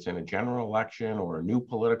whether it's in a general election or a new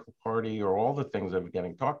political party or all the things that are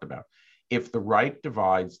getting talked about, if the right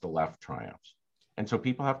divides, the left triumphs. And so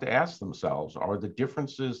people have to ask themselves, are the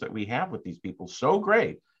differences that we have with these people so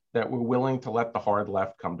great that we're willing to let the hard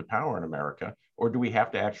left come to power in America? Or do we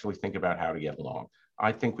have to actually think about how to get along?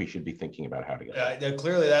 I think we should be thinking about how to get along.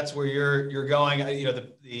 Clearly, that's where you're going.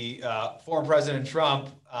 The former President Trump,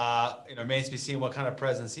 remains to be seen what kind of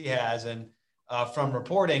presence he has. And from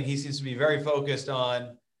reporting, he seems to be very focused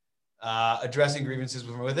on addressing grievances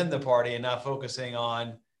within the party and not focusing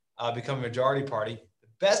on becoming a majority party.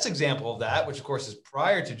 The best example of that, which of course is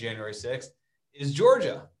prior to January 6th, is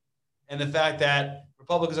Georgia. And the fact that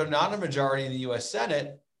Republicans are not a majority in the U.S.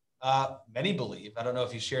 Senate, many believe, I don't know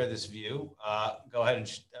if you share this view, go ahead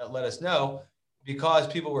and let us know, because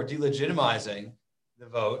people were delegitimizing the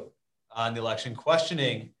vote on the election,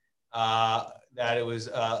 questioning that it was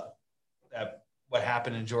that what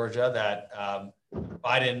happened in Georgia, that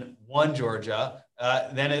Biden won Georgia,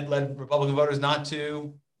 then it led Republican voters not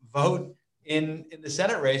to vote in the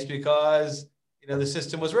Senate race because the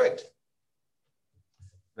system was rigged.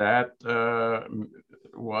 That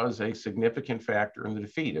was a significant factor in the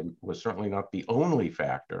defeat. It was certainly not the only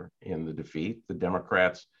factor in the defeat. The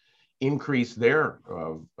Democrats increased their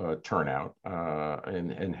turnout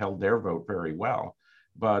and held their vote very well.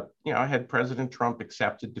 But had President Trump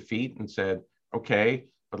accepted defeat and said, okay,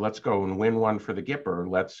 but let's go and win one for the Gipper,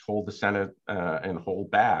 let's hold the Senate and hold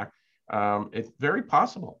back, it's very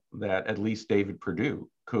possible that at least David Perdue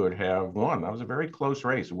could have won. That was a very close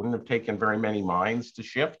race. It wouldn't have taken very many minds to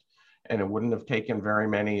shift, and it wouldn't have taken very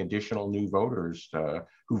many additional new voters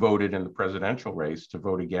who voted in the presidential race to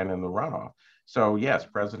vote again in the runoff. So yes,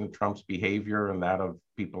 President Trump's behavior and that of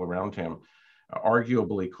people around him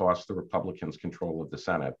arguably cost the Republicans control of the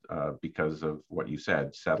Senate because of what you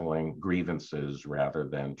said, settling grievances rather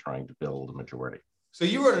than trying to build a majority. So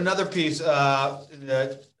you wrote another piece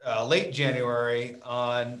in late January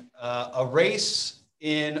on a race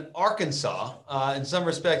in Arkansas. In some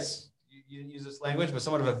respects, you didn't use this language, but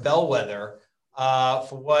somewhat of a bellwether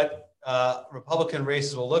for what Republican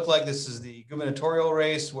races will look like. This is the gubernatorial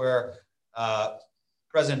race where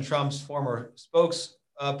President Trump's former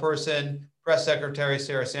spokesperson, press secretary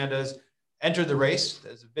Sarah Sanders, entered the race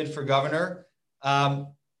as a bid for governor.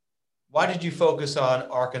 Why did you focus on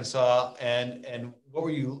Arkansas, and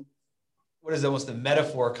what is almost the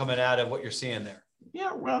metaphor coming out of what you're seeing there?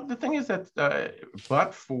 Yeah, well, the thing is that,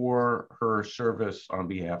 but for her service on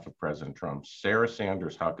behalf of President Trump, Sarah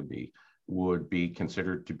Sanders Huckabee would be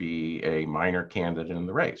considered to be a minor candidate in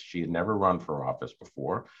the race. She had never run for office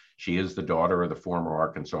before. She is the daughter of the former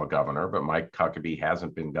Arkansas governor, but Mike Huckabee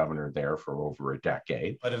hasn't been governor there for over a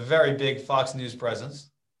decade. But a very big Fox News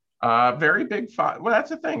presence. Very big. Well,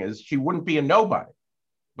 that's the thing, is she wouldn't be a nobody,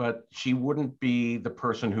 but she wouldn't be the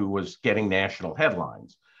person who was getting national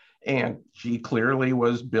headlines. And she clearly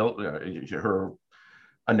was built, her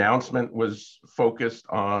announcement was focused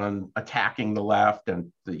on attacking the left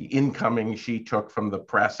and the incoming she took from the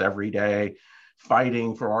press every day,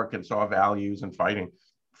 fighting for Arkansas values and fighting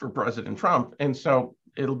for President Trump. And so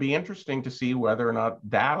it'll be interesting to see whether or not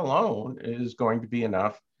that alone is going to be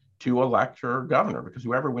enough to elect her governor, because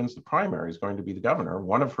whoever wins the primary is going to be the governor.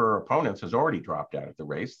 One of her opponents has already dropped out of the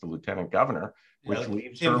race, the lieutenant governor, which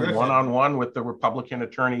leaves her one-on-one with the Republican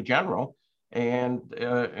attorney general. And,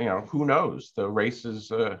 who knows? The race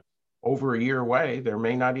is over a year away. There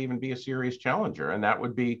may not even be a serious challenger. And that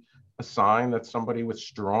would be a sign that somebody with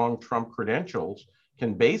strong Trump credentials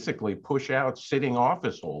can basically push out sitting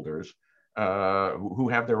office holders who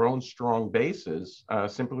have their own strong bases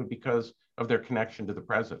simply because of their connection to the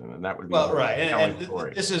president. And that would be right. And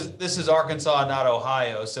this is Arkansas, not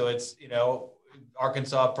Ohio. So it's,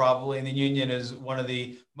 Arkansas probably in the Union is one of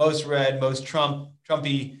the most red, most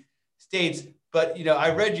Trumpy states. But,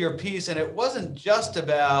 I read your piece, and it wasn't just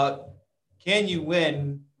about can you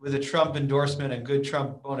win with a Trump endorsement and good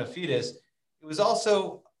Trump bona fides. It was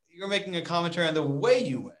also, you're making a commentary on the way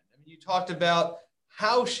you win. I mean, you talked about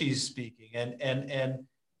how she's speaking,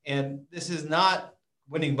 and this is not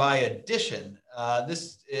winning by addition.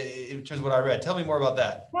 This, in terms of what I read, tell me more about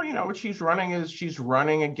that. Well, what she's running is she's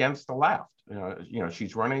running against the left.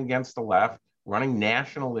 She's running against the left, running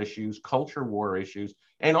national issues, culture war issues,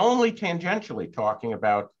 and only tangentially talking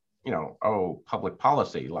about, public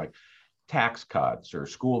policy like tax cuts or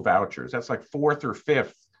school vouchers. That's like fourth or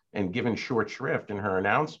fifth and given short shrift in her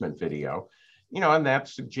announcement video. And that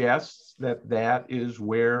suggests that is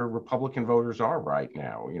where Republican voters are right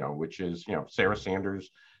now, which is,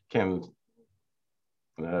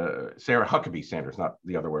 Sarah Huckabee Sanders, not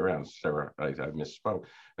the other way around. Sarah, I misspoke.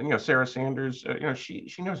 And, Sarah Sanders, she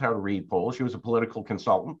knows how to read polls. She was a political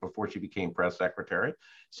consultant before she became press secretary.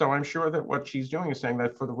 So I'm sure that what she's doing is saying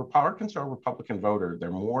that for the Arkansas Republican voter,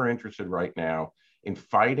 they're more interested right now in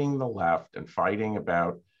fighting the left and fighting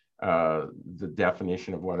about the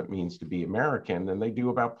definition of what it means to be American than they do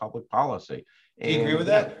about public policy. Do you agree with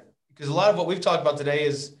that? Because a lot of what we've talked about today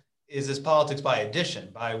is this politics by addition,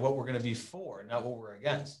 by what we're going to be for, not what we're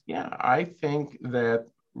against. Yeah, I think that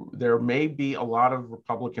there may be a lot of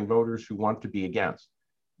Republican voters who want to be against,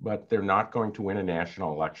 but they're not going to win a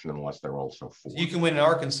national election unless they're also for. So you can win in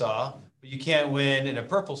Arkansas, but you can't win in a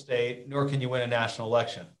purple state, nor can you win a national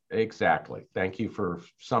election. Exactly. Thank you for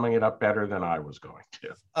summing it up better than I was going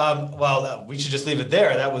to. Well, we should just leave it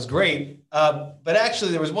there. That was great. But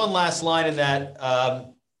actually, there was one last line in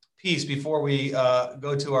that piece before we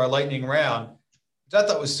go to our lightning round, which I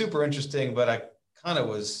thought was super interesting, but I kind of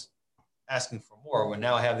was asking for more when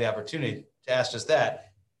now I have the opportunity to ask just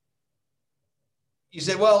that. You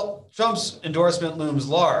said, well, Trump's endorsement looms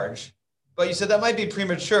large, but you said that might be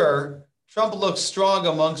premature. Trump looks strong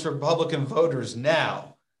amongst Republican voters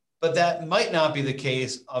now, but that might not be the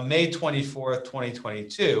case on May 24th,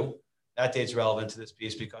 2022. That date's relevant to this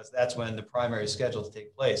piece because that's when the primary is scheduled to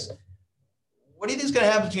take place. What do you think is going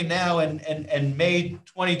to happen between now and May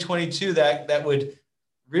 2022 that would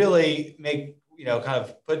really make, kind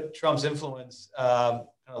of put Trump's influence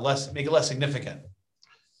make it less significant?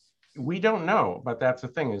 We don't know, but that's the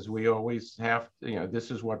thing is we always have, this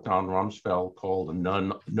is what Don Rumsfeld called a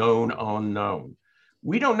known unknown.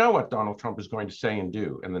 We don't know what Donald Trump is going to say and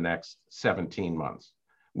do in the next 17 months.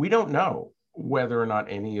 We don't know whether or not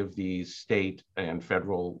any of these state and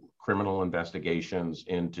federal criminal investigations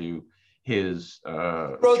into his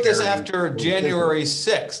wrote this after January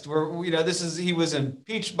 6th, where he was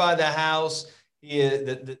impeached by the House.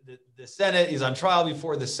 The Senate, he's on trial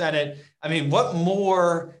before the Senate. I mean, what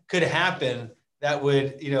more could happen that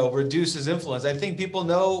would reduce his influence? I think people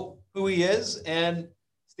know who he is and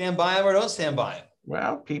stand by him or don't stand by him.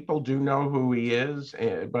 Well, people do know who he is,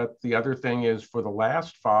 but the other thing is for the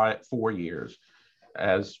last 4 years,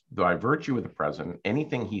 as by virtue of the president,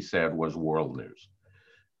 anything he said was world news.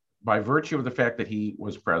 By virtue of the fact that he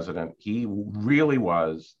was president, he really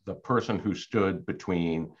was the person who stood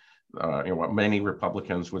between what many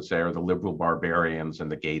Republicans would say are the liberal barbarians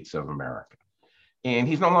and the gates of America. And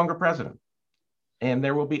he's no longer president. And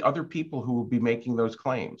there will be other people who will be making those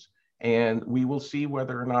claims. And we will see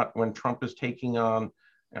whether or not when Trump is taking on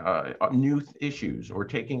new issues or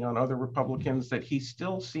taking on other Republicans, that he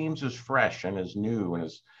still seems as fresh and as new. And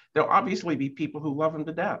there'll obviously be people who love him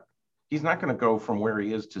to death. He's not going to go from where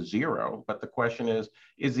he is to zero. But the question is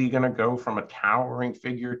he going to go from a towering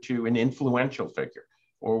figure to an influential figure?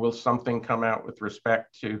 Or will something come out with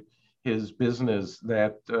respect to his business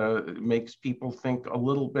that makes people think a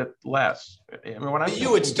little bit less? I mean, but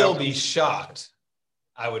you would still be shocked,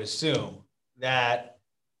 I would assume, that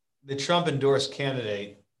the Trump endorsed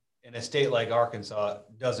candidate in a state like Arkansas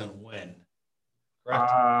doesn't win,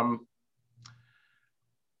 correct?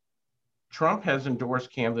 Trump has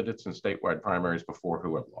endorsed candidates in statewide primaries before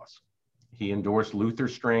who have lost. He endorsed Luther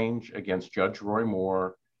Strange against Judge Roy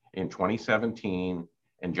Moore in 2017,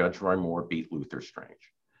 and Judge Roy Moore beat Luther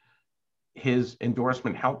Strange. His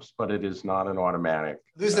endorsement helps, but it is not an automatic.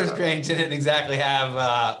 Luther Strange didn't exactly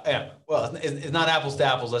have, it's not apples to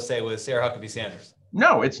apples, let's say, with Sarah Huckabee Sanders.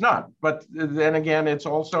 No, it's not. But then again, it's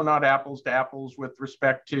also not apples to apples with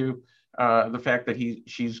respect to the fact that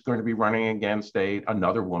she's going to be running against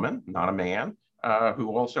another woman, not a man,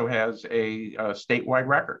 who also has a statewide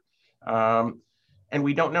record. And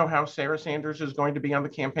we don't know how Sarah Sanders is going to be on the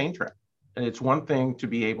campaign trail. And it's one thing to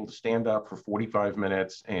be able to stand up for 45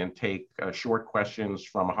 minutes and take short questions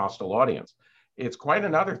from a hostile audience. It's quite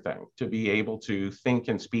another thing to be able to think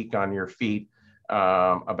and speak on your feet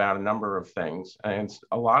about a number of things. And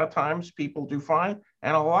a lot of times people do fine,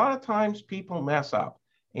 and a lot of times people mess up.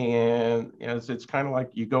 And it's kind of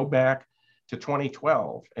like you go back to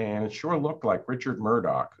 2012, and it sure looked like Richard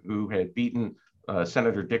Murdoch, who had beaten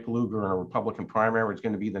Senator Dick Lugar in a Republican primary, was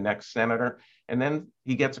going to be the next senator. And then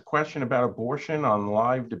he gets a question about abortion on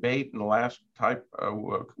live debate in the last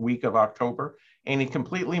week of October, and he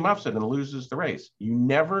completely muffs it and loses the race. You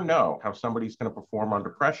never know how somebody's going to perform under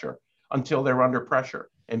pressure until they're under pressure.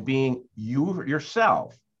 And being you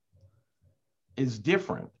yourself is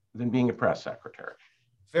different than being a press secretary.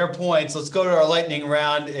 Fair points. Let's go to our lightning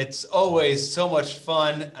round. It's always so much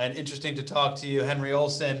fun and interesting to talk to you, Henry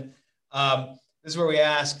Olsen. This is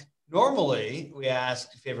where normally we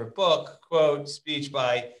ask favorite book, quote, speech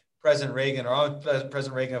by President Reagan or on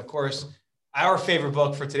President Reagan. Of course, our favorite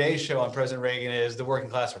book for today's show on President Reagan is The Working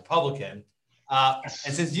Class Republican. And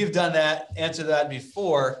since you've done that, answered that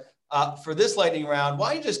before, for this lightning round,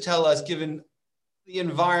 why don't you just tell us, given the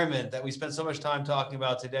environment that we spent so much time talking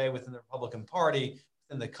about today within the Republican Party,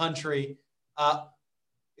 within the country,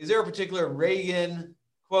 is there a particular Reagan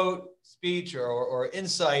quote, speech, or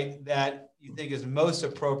insight that you think is most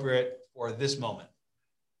appropriate for this moment?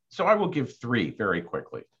 So I will give three very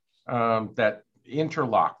quickly that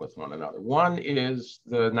interlock with one another. One is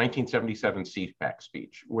the 1977 CPAC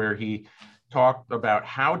speech, where he talked about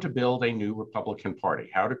how to build a new Republican Party,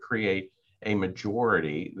 how to create a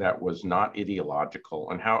majority that was not ideological,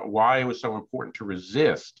 and why it was so important to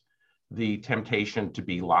resist the temptation to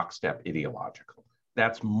be lockstep ideological.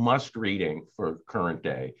 That's must reading for current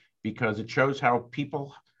day, because it shows how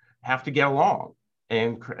people have to get along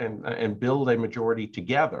and build a majority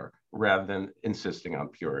together rather than insisting on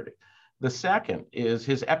purity. The second is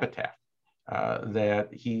his epitaph,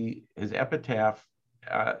 his epitaph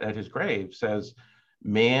at his grave says,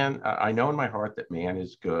 "Man, I know in my heart that man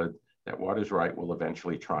is good, that what is right will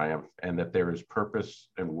eventually triumph, and that there is purpose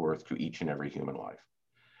and worth to each and every human life."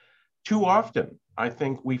 Too often, I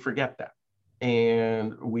think we forget that.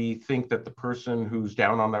 And we think that the person who's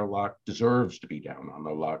down on their luck deserves to be down on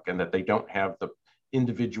their luck, and that they don't have the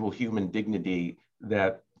individual human dignity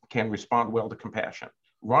that can respond well to compassion.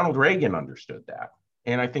 Ronald Reagan understood that.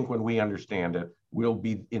 And I think when we understand it, we'll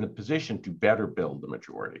be in a position to better build the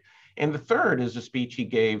majority. And the third is a speech he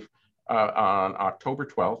gave on October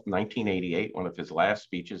 12th, 1988, one of his last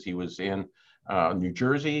speeches. He was in New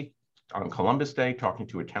Jersey on Columbus Day talking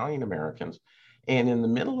to Italian Americans. And in the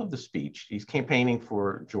middle of the speech, he's campaigning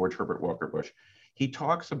for George Herbert Walker Bush. He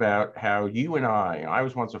talks about how you and I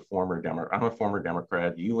was once a former Democrat, I'm a former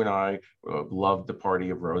Democrat, you and I loved the party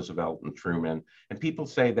of Roosevelt and Truman, and people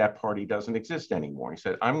say that party doesn't exist anymore. He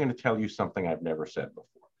said, I'm going to tell you something I've never said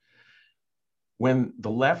before. When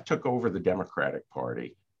the left took over the Democratic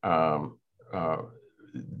Party,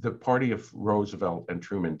 the party of Roosevelt and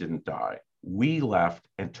Truman didn't die. We left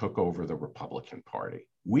and took over the Republican Party.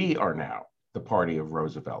 We are now the party of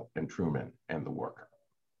Roosevelt and Truman and the worker.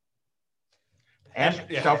 Ask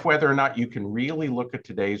yourself whether or not you can really look at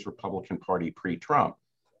today's Republican Party pre-Trump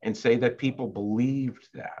and say that people believed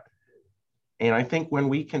that. And I think when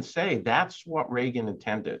we can say that's what Reagan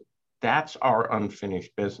intended, that's our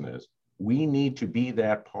unfinished business, we need to be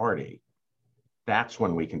that party, that's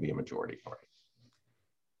when we can be a majority party.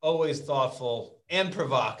 Always thoughtful and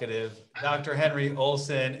provocative. Dr. Henry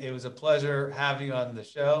Olsen, it was a pleasure having you on the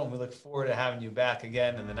show, and we look forward to having you back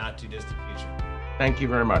again in the not too distant future. Thank you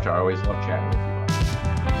very much. I always love chatting with you.